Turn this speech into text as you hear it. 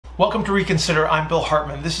Welcome to Reconsider. I'm Bill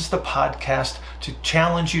Hartman. This is the podcast to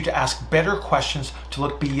challenge you to ask better questions, to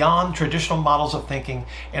look beyond traditional models of thinking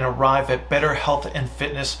and arrive at better health and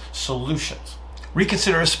fitness solutions.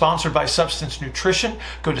 Reconsider is sponsored by Substance Nutrition.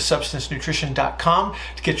 Go to substancenutrition.com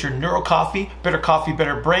to get your Neuro Coffee,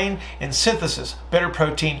 Better Brain, and Synthesis, Better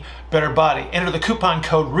Protein, Better Body. Enter the coupon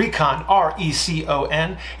code RECON,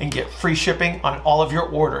 R-E-C-O-N, and get free shipping on all of your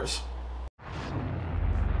orders.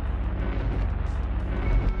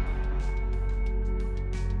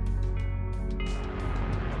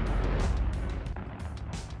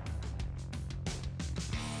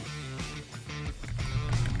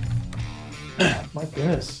 My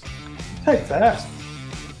goodness. Type fast.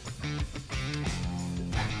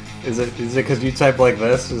 Is it because you type like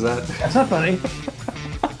this? Is that? That's not funny.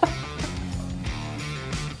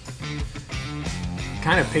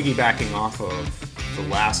 Kind of piggybacking off of the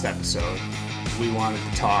last episode, we wanted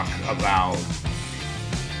to talk about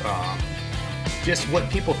just what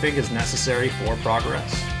people think is necessary for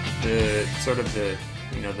progress. The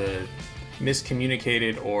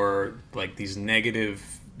miscommunicated or like these negative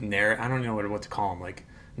I don't know what to call them, like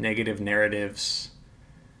negative narratives.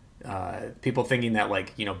 People thinking that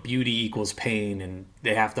beauty equals pain and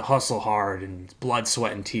they have to hustle hard and blood,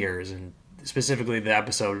 sweat, and tears. And specifically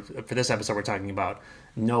for this episode, we're talking about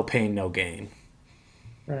no pain, no gain.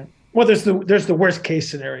 Right. Well, there's the worst case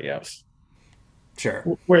scenarios.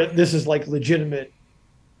 Sure. Where this is like legitimate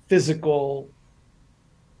physical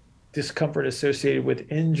discomfort associated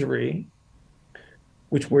with injury,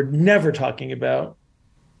 which we're never talking about.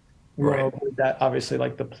 Right. That obviously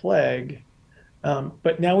like the plague.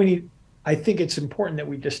 But now I think it's important that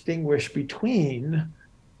we distinguish between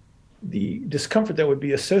the discomfort that would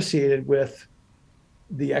be associated with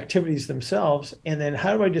the activities themselves, and then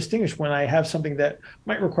how do I distinguish when I have something that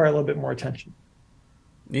might require a little bit more attention?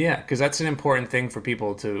 Yeah, because that's an important thing for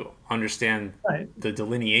people to understand, right. The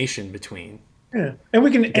delineation between. Yeah, and we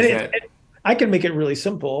can. I can make it really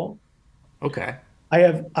simple. Okay. I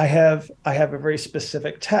have a very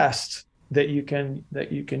specific test that you can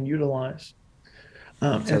utilize.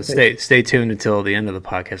 So stay tuned until the end of the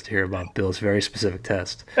podcast to hear about Bill's very specific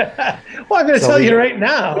test. Well, I'm going to tell you right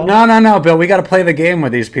now. No, Bill. We got to play the game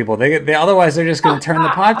with these people. They otherwise they're just going to turn the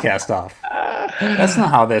podcast off. That's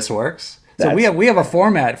not how this works. So we have a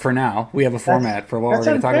format for now. We have a format for what we're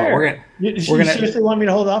going to talk about. You seriously want me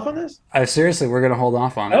to hold off on this? Seriously, we're going to hold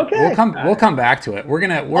off on it. Okay. We'll come back to it. We're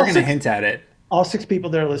gonna hint at it. All 6 people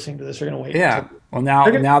that are listening to this are going to wait. Yeah. Well,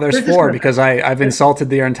 now there's 4 because I've insulted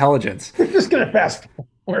their intelligence. They're just going to fast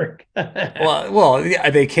forward. well, yeah,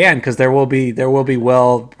 they can because there will be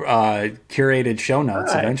well curated show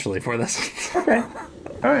notes eventually for this. Okay.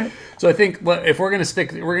 All right. So I think if we're going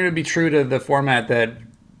to be true to the format that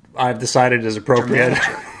I've decided is appropriate.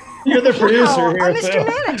 You're the producer here. I'm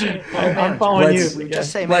Mr. Manager. I'm following you.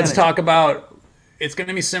 Just say let's talk about. It's going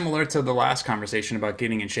to be similar to the last conversation about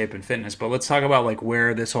getting in shape and fitness, but let's talk about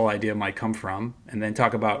where this whole idea might come from, and then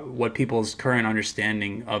talk about what people's current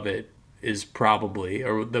understanding of it is probably,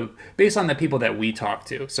 or based on the people that we talk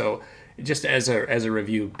to. So, just as a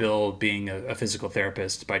review, Bill being a physical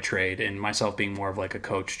therapist by trade, and myself being more of like a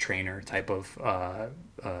coach trainer type of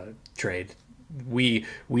trade, we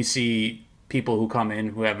see people who come in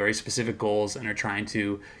who have very specific goals and are trying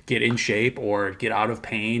to get in shape or get out of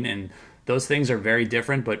pain, and those things are very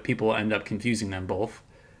different, but people end up confusing them both.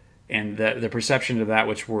 And the perception of that,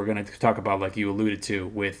 which we're going to talk about, like you alluded to,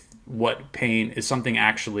 with what pain is something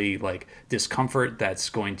actually like discomfort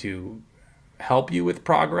that's going to help you with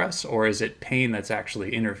progress, or is it pain that's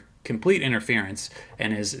actually complete interference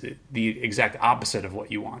and is the exact opposite of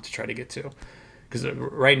what you want to try to get to? Because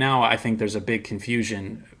right now, I think there's a big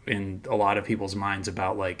confusion in a lot of people's minds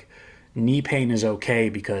about knee pain is okay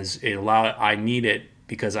because I need it.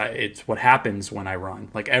 Because it's what happens when I run.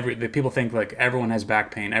 People think everyone has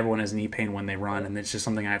back pain, everyone has knee pain when they run, and it's just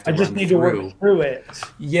something I have to run through. I just need to work through it.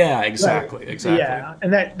 Yeah, exactly, right. Exactly. Yeah,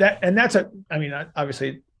 and that's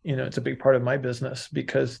obviously, it's a big part of my business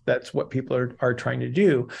because that's what people are trying to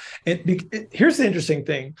do. And here's the interesting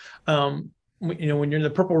thing, when you're in the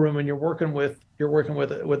purple room and you're working with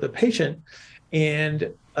a patient,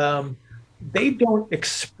 and they don't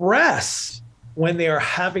express when they are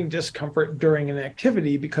having discomfort during an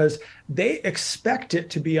activity because they expect it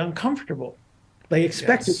to be uncomfortable. They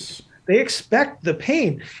expect it. They expect the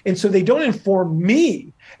pain. And so they don't inform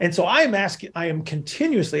me. And so I am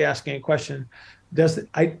continuously asking a question. So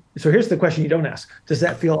here's the question you don't ask. Does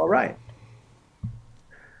that feel all right?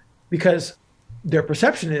 Because their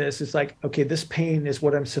perception is like, okay, this pain is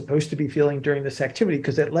what I'm supposed to be feeling during this activity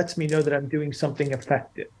because it lets me know that I'm doing something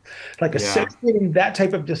effective. Like Yeah. associating that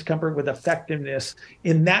type of discomfort with effectiveness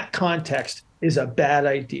in that context is a bad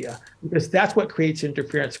idea because that's what creates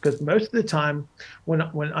interference. Because most of the time when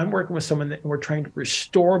I'm working with someone and we're trying to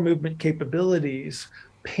restore movement capabilities,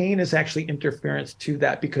 pain is actually interference to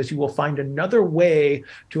that because you will find another way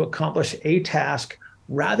to accomplish a task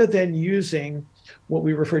rather than using what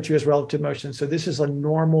we refer to as relative motion. So this is a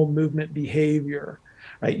normal movement behavior,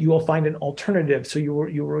 right? You will find an alternative. So you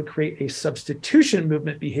will create a substitution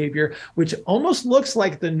movement behavior, which almost looks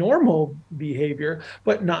like the normal behavior,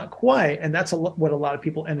 but not quite. And that's what a lot of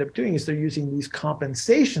people end up doing is they're using these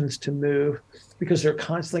compensations to move because they're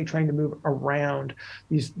constantly trying to move around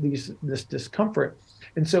this discomfort.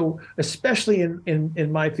 And so, especially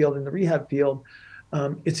in my field, in the rehab field,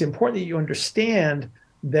 it's important that you understand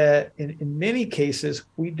that in many cases,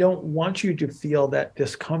 we don't want you to feel that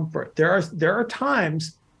discomfort. There are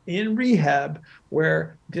times in rehab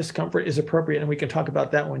where discomfort is appropriate, and we can talk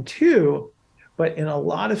about that one too. But in a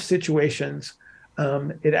lot of situations,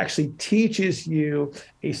 it actually teaches you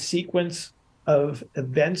a sequence of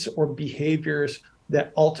events or behaviors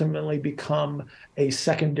that ultimately become a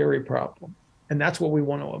secondary problem. And that's what we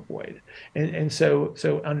want to avoid. And so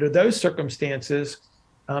under those circumstances,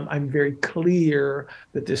 I'm very clear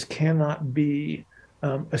that this cannot be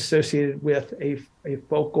associated with a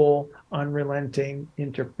focal, unrelenting,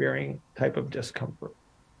 interfering type of discomfort.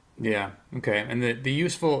 Yeah. Okay. And the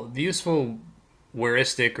useful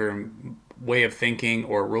heuristic or way of thinking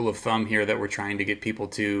or rule of thumb here that we're trying to get people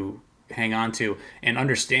to hang on to and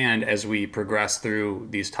understand as we progress through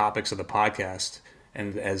these topics of the podcast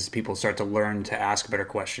and as people start to learn to ask better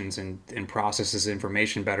questions and process this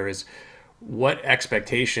information better is what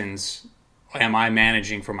expectations am I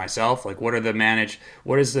managing for myself? Like what is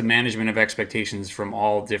the management of expectations from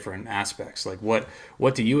all different aspects? Like what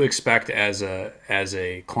do you expect as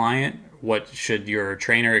a client? What should your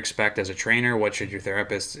trainer expect as a trainer? What should your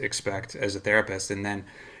therapist expect as a therapist? And then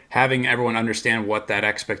having everyone understand what that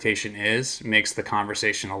expectation is makes the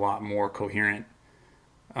conversation a lot more coherent.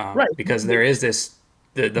 Right. Because there is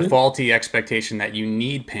the faulty expectation that you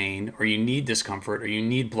need pain or you need discomfort or you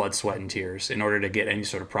need blood, sweat, and tears in order to get any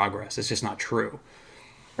sort of progress. It's just not true.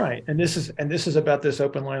 Right. And this is about this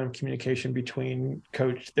open line of communication between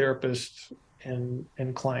coach, therapist, and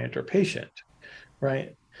client or patient.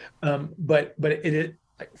 Right. But it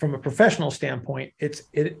from a professional standpoint, it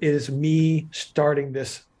is me starting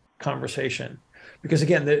this conversation. Because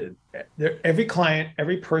again, every client,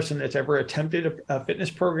 every person that's ever attempted a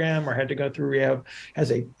fitness program or had to go through rehab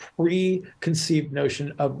has a preconceived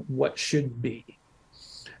notion of what should be.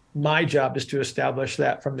 My job is to establish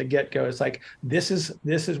that from the get-go. It's like, this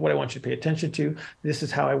is what I want you to pay attention to. This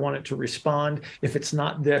is how I want it to respond. If it's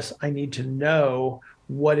not this, I need to know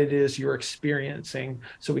what it is you're experiencing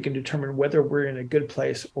so we can determine whether we're in a good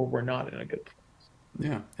place or we're not in a good place.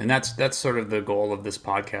 Yeah, and that's sort of the goal of this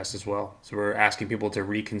podcast as well. So we're asking people to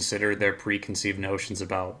reconsider their preconceived notions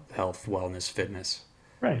about health, wellness, fitness.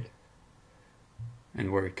 Right.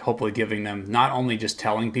 And we're hopefully giving them not only just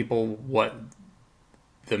telling people what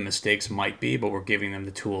the mistakes might be, but we're giving them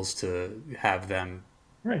the tools to have them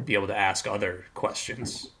be able to ask other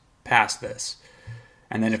questions past this.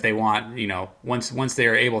 And then if they want, once they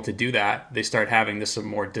are able to do that, they start having this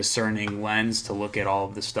more discerning lens to look at all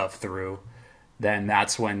of the stuff through. Then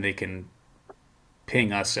that's when they can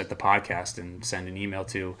ping us at the podcast and send an email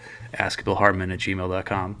to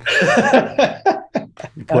askbillhartman@gmail.com.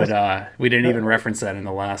 But we didn't even reference that in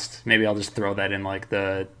the last. Maybe I'll just throw that in like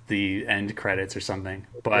the end credits or something.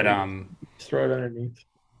 But just throw it underneath.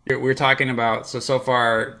 We're talking about so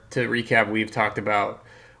far to recap. We've talked about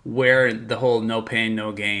where the whole no pain,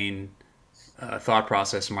 no gain thought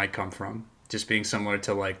process might come from. Just being similar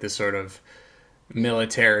to like this sort of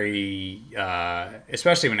military,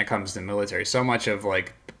 especially when it comes to military, so much of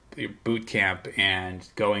like boot camp and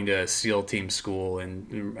going to SEAL team school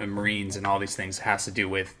and Marines and all these things has to do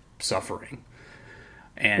with suffering.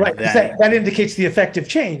 And right, that indicates the effective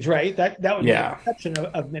change, right? That would be the perception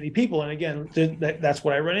of many people. And again, that's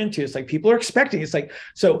what I run into. It's like people are expecting. It's like,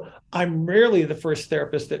 so I'm rarely the first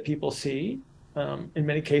therapist that people see. In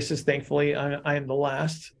many cases, thankfully, I am the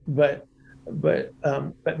last. But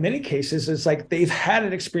many cases it's like they've had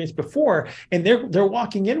an experience before and they're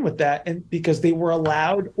walking in with that, and because they were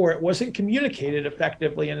allowed or it wasn't communicated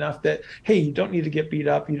effectively enough that, hey, you don't need to get beat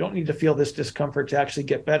up, you don't need to feel this discomfort to actually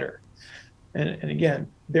get better. And again,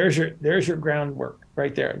 there's your groundwork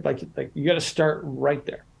right there. Like you got to start right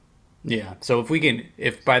there. Yeah. So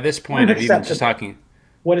if by this point of even just talking,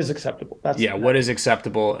 What is acceptable? What is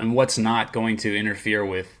acceptable and what's not going to interfere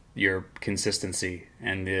with your consistency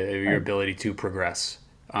and your right, ability to progress.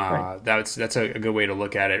 right, That's a good way to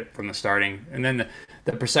look at it from the starting, and then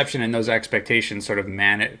the perception and those expectations sort of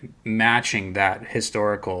matching that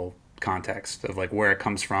historical context of like where it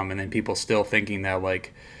comes from, and then people still thinking that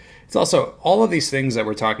like it's also all of these things that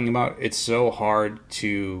we're talking about. It's so hard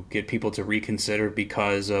to get people to reconsider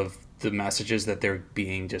because of the messages that they're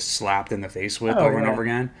being just slapped in the face with oh over and yeah, over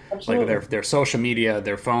again. Like absolutely, their social media,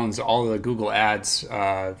 their phones, all of the Google ads,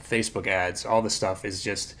 Facebook ads, all the stuff is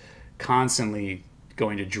just constantly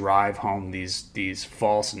going to drive home these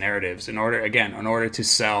false narratives in order to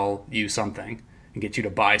sell you something and get you to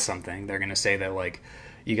buy something. They're going to say that like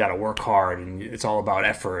you got to work hard and it's all about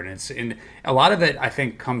effort, and a lot of it I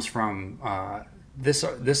think comes from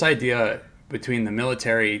this idea between the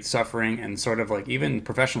military suffering and sort of like even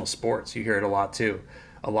professional sports. You hear it a lot too.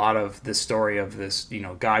 A lot of the story of this,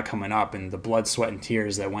 guy coming up and the blood, sweat, and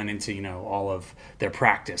tears that went into, all of their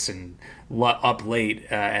practice and up late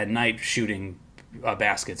at night shooting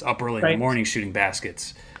baskets, up early in the right. morning shooting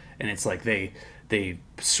baskets, and it's like they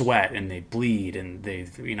sweat and they bleed and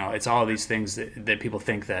it's all of these things that people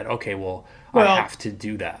think that okay, well, I Well, have to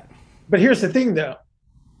do that. but here's the thing, though.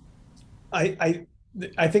 I I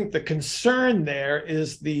I think the concern there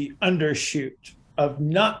is the undershoot of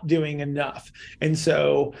not doing enough, and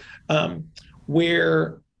so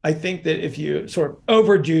where I think that if you sort of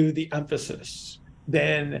overdo the emphasis,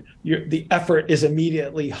 then the effort is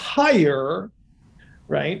immediately higher,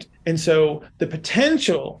 right? And so the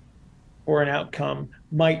potential for an outcome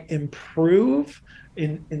might improve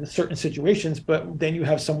in certain situations, but then you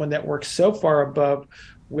have someone that works so far above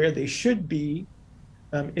where they should be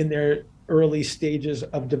in their early stages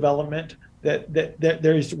of development that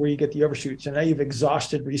there's where you get the overshoots, and now you've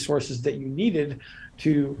exhausted resources that you needed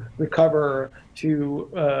to recover,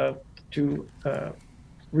 to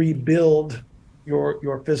rebuild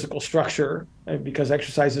your physical structure, because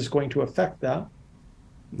exercise is going to affect that,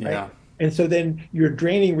 right? Yeah. And so then you're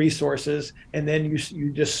draining resources, and then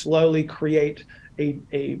you just slowly create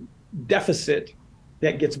a deficit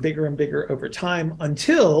that gets bigger and bigger over time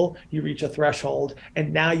until you reach a threshold,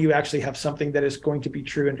 and now you actually have something that is going to be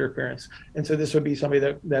true interference. And so this would be somebody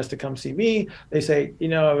that has to come see me. They say,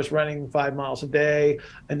 I was running 5 miles a day,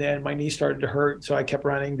 and then my knee started to hurt, so I kept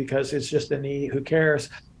running because it's just the knee, who cares?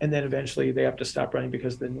 And then eventually they have to stop running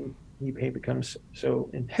because the knee pain becomes so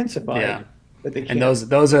intensified. Yeah. That they can't. And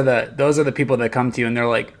those are the people that come to you and they're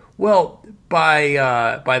like, well,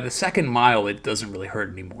 by the second mile it doesn't really hurt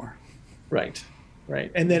anymore. Right.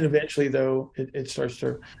 And then eventually, though, it starts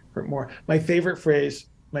to hurt more. My favorite phrase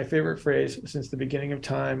since the beginning of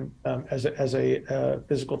time, as a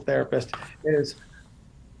physical therapist, is,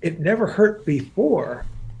 "It never hurt before."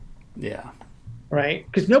 Yeah. Right?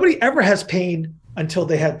 Because nobody ever has pain until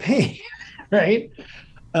they have pain, right?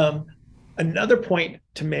 Another point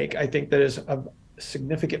to make, I think, that is of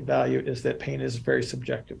significant value is that pain is a very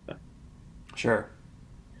subjective thing. Sure.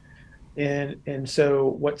 And so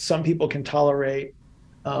what some people can tolerate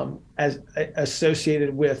as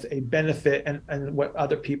associated with a benefit, and what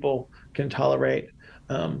other people can tolerate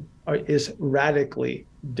is radically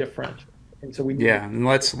different. And so and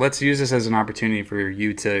let's use this as an opportunity for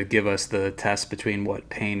you to give us the test between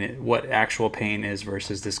what actual pain is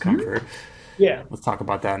versus discomfort. Yeah. Let's talk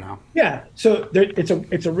about that now. Yeah. So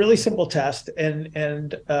it's a really simple test, and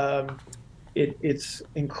it's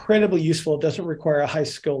incredibly useful. It doesn't require a high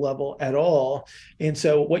skill level at all. And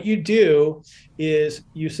so what you do is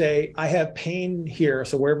you say, I have pain here,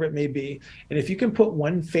 so wherever it may be. And if you can put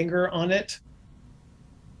one finger on it,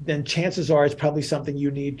 then chances are it's probably something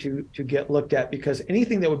you need to get looked at, because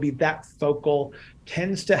anything that would be that focal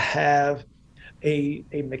tends to have a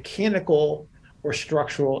mechanical or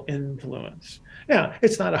structural influence. Now,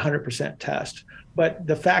 it's not a 100% test, but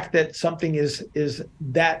the fact that something is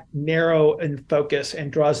that narrow in focus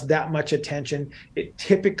and draws that much attention, it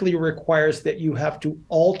typically requires that you have to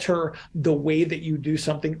alter the way that you do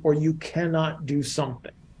something, or you cannot do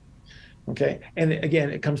something. Okay. And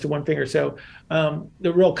again, it comes to one finger. So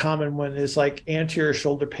the real common one is like anterior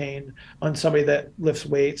shoulder pain on somebody that lifts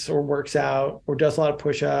weights or works out or does a lot of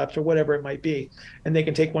push-ups or whatever it might be. And they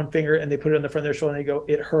can take one finger and they put it on the front of their shoulder and they go,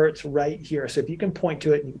 it hurts right here. So if you can point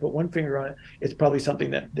to it and you can put one finger on it, it's probably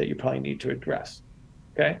something that you probably need to address.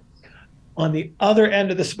 Okay. On the other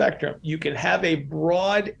end of the spectrum, you can have a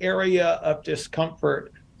broad area of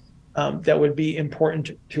discomfort that would be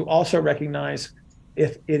important to also recognize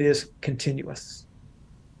if it is continuous.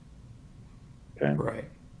 Okay. Right.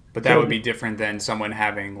 But that would be different than someone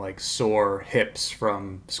having like sore hips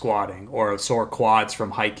from squatting or sore quads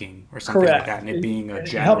from hiking or something like that, and it being a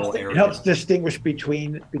general area. It helps distinguish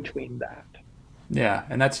between that. Yeah,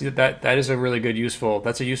 and that is a really good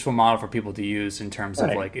that's a useful model for people to use in terms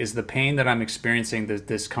of like, is the pain that I'm experiencing the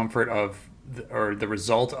discomfort of or the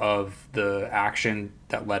result of the action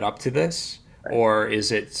that led up to this, or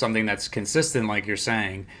is it something that's consistent, like you're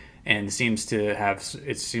saying, and seems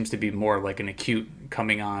to be more like an acute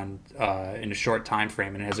coming on in a short time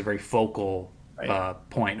frame, and it has a very focal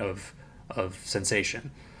point of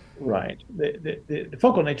sensation. Right. The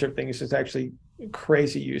focal nature of things is actually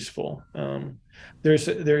crazy useful. There's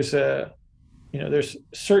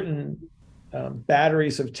certain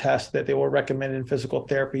batteries of tests that they will recommend in physical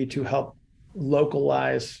therapy to help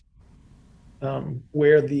localize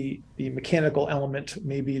where the mechanical element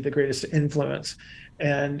may be the greatest influence.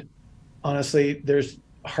 And honestly, there's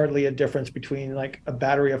hardly a difference between like a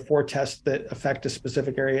battery of 4 tests that affect a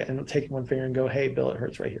specific area and taking one finger and go, hey, Bill, it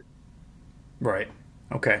hurts right here. Right.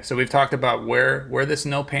 Okay. So we've talked about where this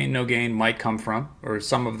no pain, no gain might come from, or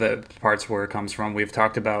some of the parts where it comes from. We've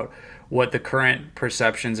talked about what the current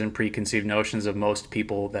perceptions and preconceived notions of most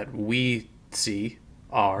people that we see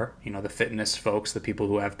are, the fitness folks, the people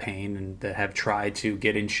who have pain and that have tried to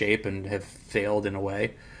get in shape and have failed in a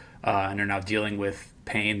way, and are now dealing with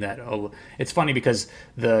pain that, it's funny because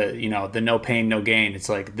the no pain, no gain, it's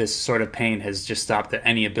like this sort of pain has just stopped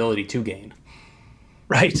any ability to gain.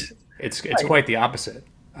 Right. It's quite the opposite.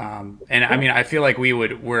 And I mean, I feel like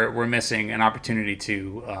we're missing an opportunity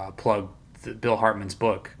to plug Bill Hartman's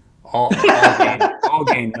book, All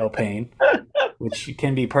Gain, No Pain, which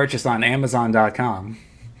can be purchased on Amazon.com.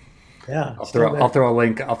 Yeah. We'll throw a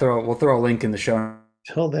link in the show.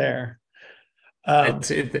 Till there.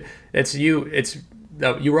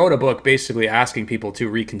 You wrote a book basically asking people to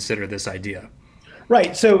reconsider this idea.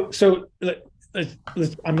 Right. So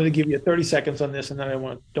I'm going to give you 30 seconds on this, and then I don't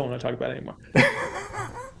want to talk about it anymore.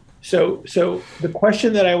 So the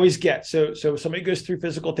question that I always get, so somebody goes through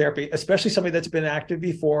physical therapy, especially somebody that's been active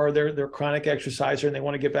before, they're chronic exerciser and they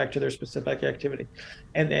want to get back to their specific activity,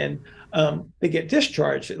 and then they get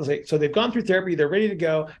discharged. So they've gone through therapy, they're ready to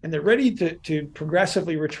go, and they're ready to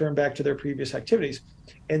progressively return back to their previous activities.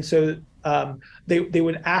 And so they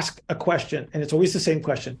would ask a question, and it's always the same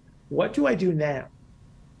question: what do I do now?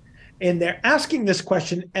 And they're asking this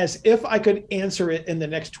question as if I could answer it in the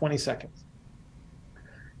next 20 seconds.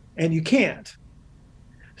 And you can't.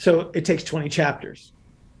 So it takes 20 chapters.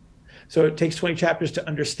 So it takes 20 chapters to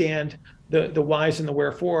understand the whys and the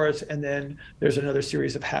wherefores, and then there's another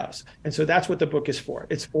series of hows. And so that's what the book is for.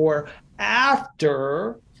 It's for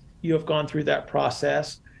after you have gone through that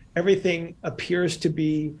process, everything appears to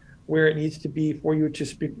be where it needs to be for you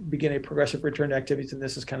to begin a progressive return to activities, and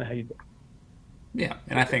this is kind of how you do it. Yeah,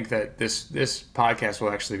 and I think that this podcast will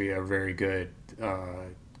actually be a very good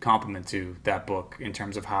complement to that book in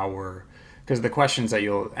terms of how because the questions that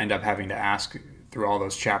you'll end up having to ask through all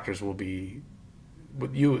those chapters will be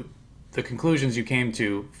the conclusions you came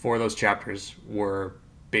to for those chapters were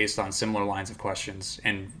based on similar lines of questions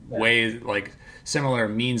and ways, like similar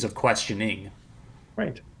means of questioning.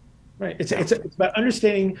 Right. It's about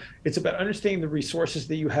understanding. It's about understanding the resources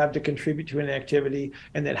that you have to contribute to an activity,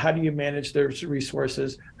 and then how do you manage those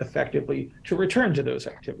resources effectively to return to those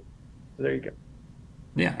activities. So there you go.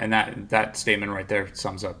 Yeah, and that statement right there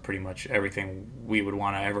sums up pretty much everything we would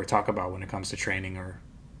want to ever talk about when it comes to training or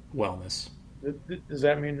wellness. Does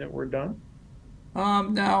that mean that we're done?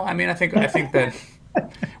 No, I mean I think that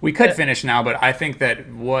we could finish now, but I think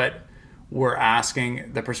that what we're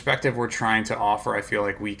asking, the perspective we're trying to offer, I feel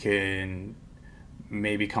like we can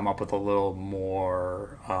maybe come up with a little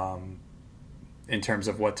more in terms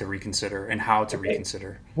of what to reconsider and how to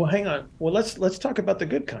reconsider. Well, hang on. Well, let's talk about the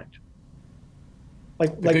good kind.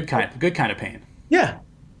 Good kind of pain. Yeah.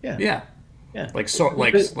 Like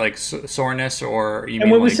soreness, or you mean.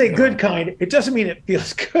 And when we say good kind, it doesn't mean it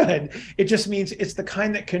feels good. It just means it's the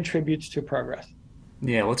kind that contributes to progress.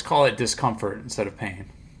 Yeah, let's call it discomfort instead of pain.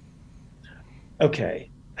 Okay.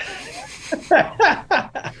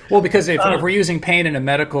 Well, because if we're using pain in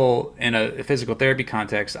a physical therapy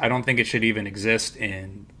context, I don't think it should even exist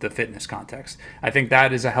in the fitness context. I think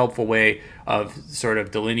that is a helpful way of sort of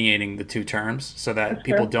delineating the two terms so that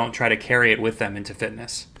people don't try to carry it with them into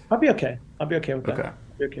fitness. I'll be okay with that. Okay.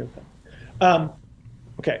 I'll be okay with that.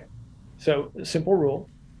 Okay. So simple rule.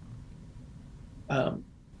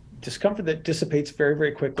 Discomfort that dissipates very,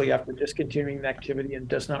 very quickly after discontinuing an activity and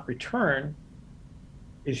does not return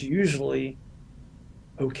is usually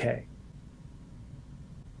okay.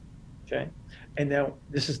 And now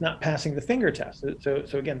this is not passing the finger test. So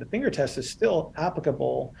again, the finger test is still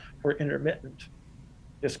applicable for intermittent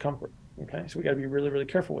discomfort. Okay, so we got to be really, really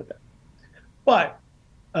careful with that. But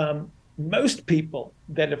most people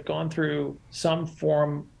that have gone through some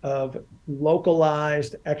form of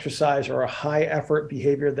localized exercise or a high effort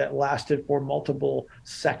behavior that lasted for multiple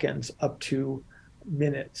seconds up to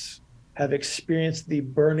minutes have experienced the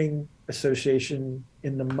burning association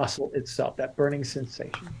in the muscle itself, that burning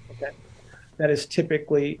sensation. Okay, that is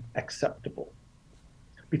typically acceptable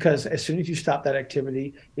because as soon as you stop that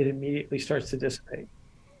activity, it immediately starts to dissipate.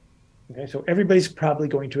 Okay, so everybody's probably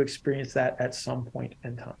going to experience that at some point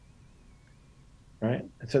in time, right?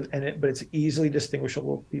 And so, but it's easily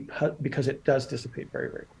distinguishable because it does dissipate very,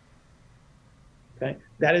 very quickly. Okay,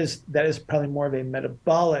 that is probably more of a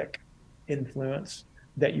metabolic influence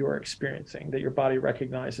that you are experiencing, that your body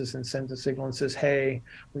recognizes and sends a signal and says, "Hey,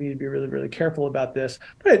 we need to be really, really careful about this."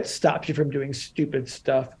 But it stops you from doing stupid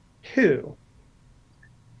stuff too,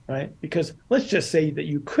 right? Because let's just say that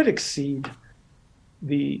you could exceed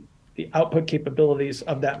the output capabilities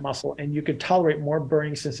of that muscle and you could tolerate more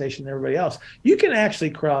burning sensation than everybody else, you can actually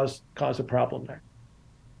cause a problem there.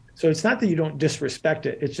 So it's not that you don't disrespect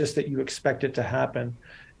it, it's just that you expect it to happen.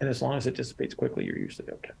 And as long as it dissipates quickly, you're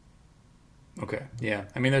usually okay. Okay. Yeah.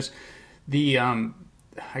 I mean, there's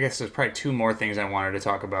I guess there's probably two more things I wanted to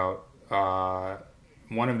talk about.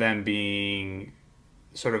 One of them being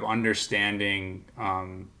sort of understanding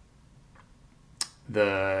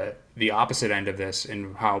the opposite end of this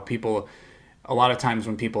and how people, a lot of times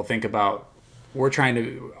when people think about, we're trying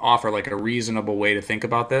to offer like a reasonable way to think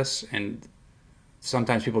about this, and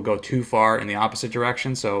sometimes people go too far in the opposite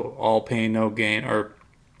direction. So all pain, no gain, or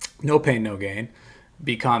no pain, no gain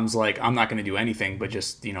becomes like, I'm not going to do anything but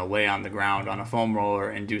just, lay on the ground on a foam roller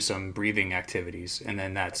and do some breathing activities, and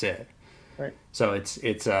then that's it. Right. So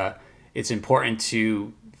it's important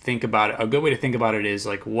to think about it. A good way to think about it is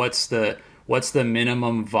like, what's the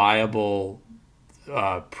minimum viable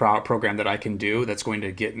program that I can do that's going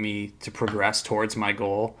to get me to progress towards my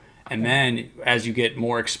goal. And then as you get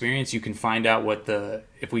more experience, you can find out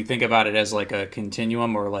if we think about it as like a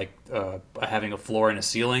continuum or like having a floor and a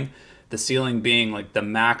ceiling, the ceiling being like the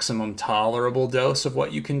maximum tolerable dose of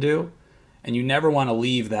what you can do. And you never want to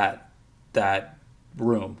leave that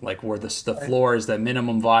room, like where the floor is the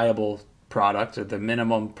minimum viable product or the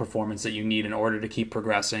minimum performance that you need in order to keep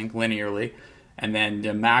progressing linearly, and then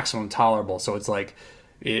the maximum tolerable. So it's like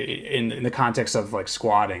in the context of like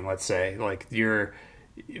squatting, let's say, like your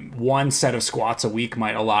one set of squats a week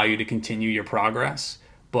might allow you to continue your progress,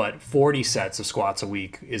 but 40 sets of squats a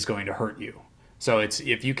week is going to hurt you. So it's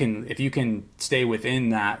if you can stay within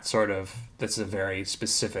that sort of, that's a very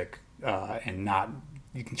specific and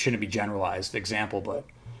shouldn't be generalized example, but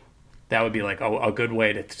that would be like a good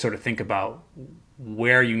way to sort of think about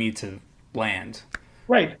where you need to land.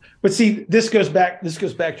 Right. But see, this goes back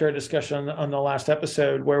to our discussion on the last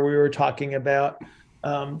episode where we were talking about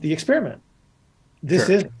the experiment. This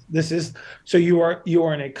is so you are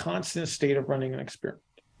in a constant state of running an experiment,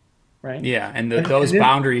 right? Yeah, and those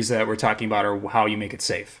boundaries that we're talking about are how you make it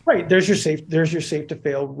safe. Right. There's your safe to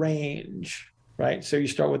fail range, right? So you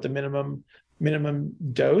start with the minimum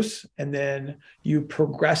dose, and then you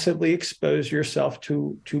progressively expose yourself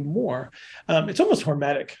to more. It's almost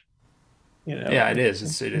hormetic, Yeah, it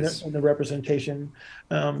is. It is in the representation,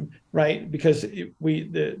 right? Because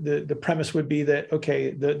the premise would be that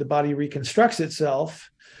the body reconstructs itself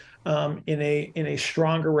in a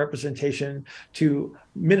stronger representation to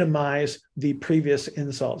minimize the previous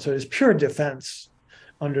insult. So it's pure defense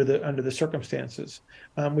under the circumstances,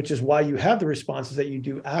 which is why you have the responses that you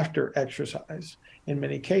do after exercise in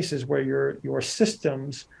many cases where your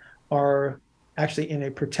systems are actually in a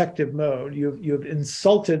protective mode. You've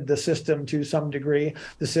insulted the system to some degree.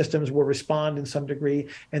 The systems will respond in some degree,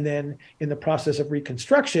 and then in the process of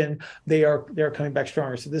reconstruction, they're coming back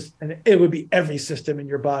stronger. So and it would be every system in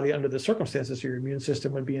your body under the circumstances. So your immune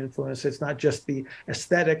system would be influenced. It's not just the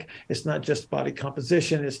aesthetic. It's not just body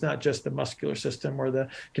composition. It's not just the muscular system or the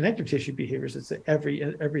connective tissue behaviors. It's that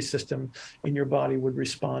every system in your body would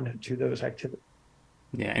respond to those activities.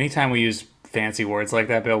 Yeah. Anytime we use fancy words like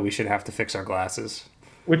that, Bill, we should have to fix our glasses.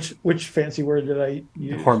 Which fancy word did I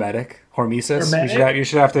use? Hormesis. You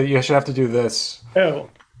should have to do this. Oh,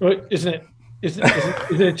 is it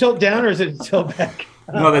a tilt down or is it a tilt back?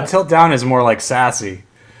 No, the tilt down is more like sassy.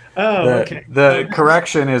 Oh, okay. The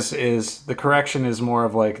correction is more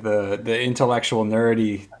of like the intellectual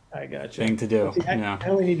nerdy thing to do. See, I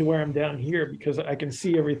only need to wear them down here because I can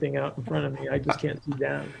see everything out in front of me. I just can't see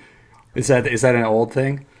down. Is that an old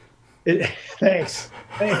thing? Thanks.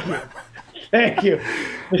 Thank you. Thank you.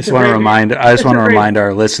 I just want to remind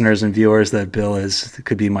our listeners and viewers that Bill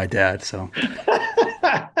could be my dad. So.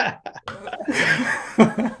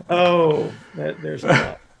 Oh, there's a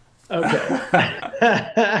lot. Okay.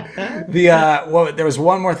 There was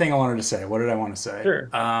one more thing I wanted to say. What did I want to say? Sure.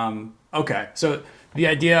 Okay. So the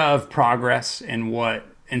idea of progress and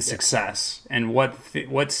success and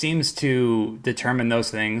what seems to determine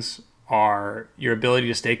those things are your ability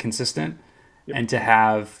to stay consistent and to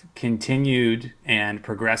have continued and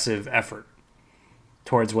progressive effort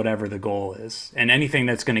towards whatever the goal is. And anything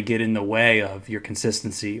that's going to get in the way of your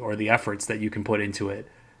consistency or the efforts that you can put into it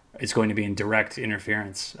is going to be in direct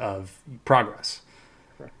interference of progress.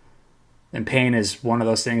 Correct. And pain is one of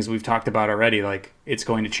those things we've talked about already. Like, it's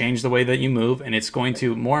going to change the way that you move, and it's going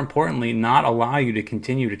to, more importantly, not allow you to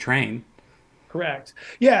continue to train. Correct.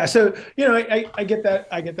 Yeah. So, I get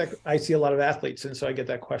that. I see a lot of athletes. And so I get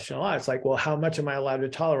that question a lot. It's like, well, how much am I allowed to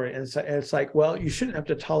tolerate? And it's like, well, you shouldn't have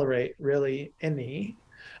to tolerate really any.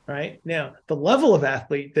 Right now, the level of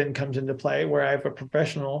athlete then comes into play where I have a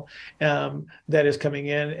professional that is coming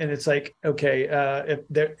in, and it's like, okay,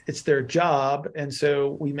 it's their job, and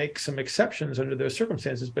so we make some exceptions under those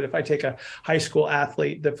circumstances. But if I take a high school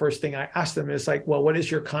athlete, the first thing I ask them is like, well, what is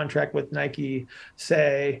your contract with Nike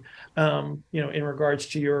say, in regards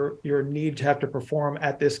to your need to have to perform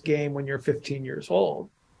at this game when you're 15 years old?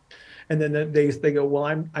 And then they go, well,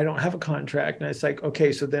 I don't have a contract. And it's like,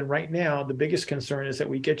 okay, so then right now, the biggest concern is that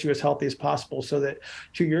we get you as healthy as possible so that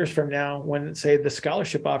 2 years from now, when, say, the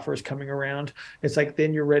scholarship offer is coming around, it's like,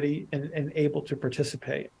 then you're ready and able to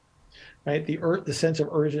participate, right? The sense of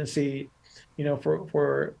urgency,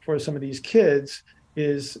 for some of these kids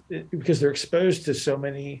is because they're exposed to so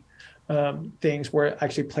many things where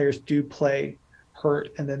actually players do play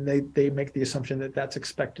hurt, and then they make the assumption that that's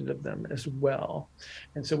expected of them as well.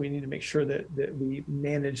 And so we need to make sure that we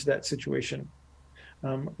manage that situation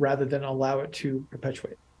rather than allow it to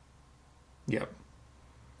perpetuate. Yep.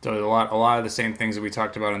 So a lot of the same things that we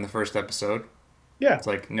talked about in the first episode. Yeah. It's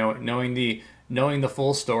like knowing the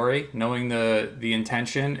full story, knowing the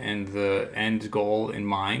intention and the end goal in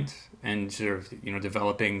mind, and sort of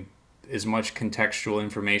developing as much contextual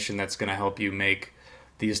information that's going to help you make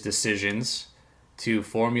these decisions to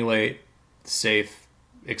formulate safe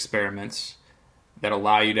experiments that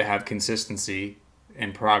allow you to have consistency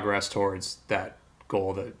and progress towards that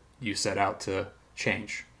goal that you set out to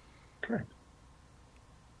change. Correct.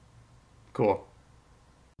 Cool.